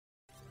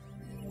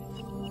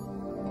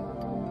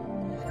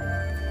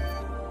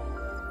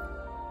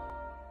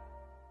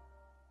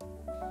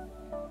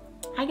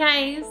Hi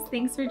guys,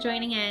 thanks for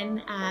joining in.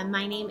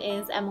 My name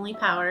is Emily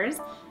Powers.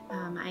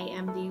 I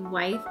am the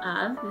wife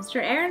of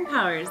Mr. Aaron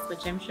Powers,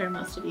 which I'm sure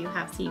most of you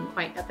have seen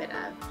quite a bit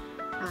of.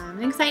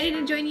 I'm excited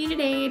to join you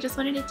today. I just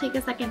wanted to take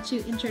a second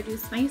to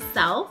introduce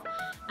myself.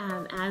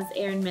 As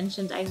Aaron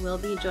mentioned, I will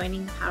be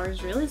joining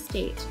Powers Real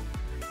Estate.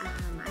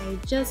 I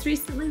just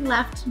recently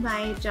left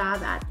my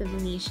job at the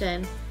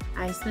Venetian.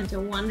 I spent a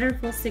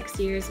wonderful 6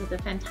 years with a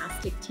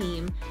fantastic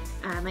team.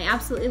 I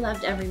absolutely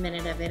loved every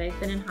minute of it. I've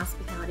been in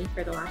hospitality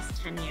for the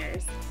last 10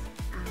 years.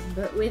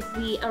 But with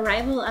the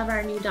arrival of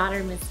our new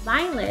daughter, Miss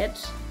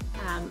Violet,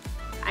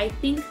 I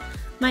think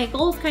my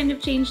goals kind of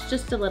changed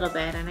just a little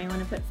bit, and I want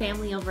to put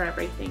family over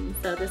everything.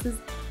 So this is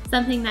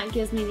something that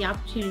gives me the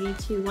opportunity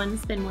to, one,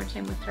 spend more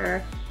time with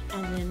her,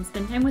 and then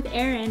spend time with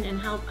Aaron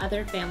and help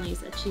other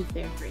families achieve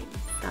their dreams.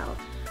 So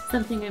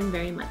something I'm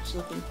very much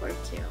looking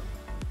forward to.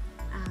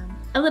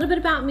 A little bit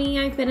about me.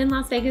 I've been in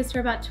Las Vegas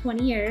for about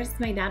 20 years.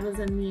 My dad was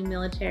in the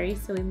military,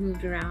 so we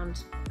moved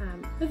around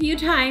a few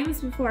times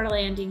before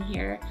landing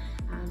here.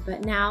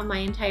 But now my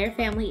entire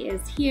family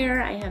is here.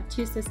 I have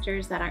two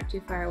sisters that aren't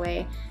too far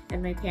away,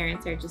 and my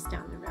parents are just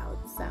down the road.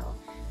 So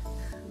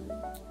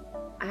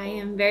I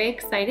am very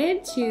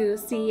excited to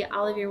see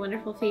all of your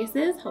wonderful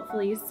faces,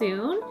 hopefully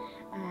soon.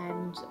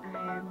 And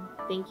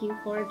thank you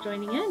for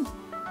joining in.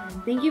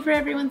 And thank you for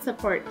everyone's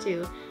support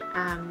too.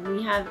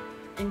 We have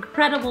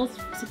incredible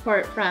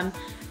support from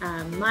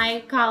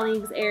my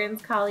colleagues,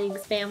 Aaron's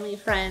colleagues, family,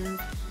 friends.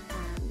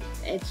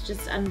 It's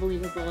just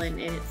unbelievable, and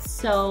it's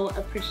so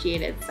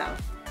appreciated. So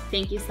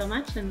thank you so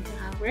much, and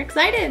we're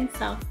excited.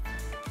 So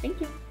thank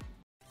you.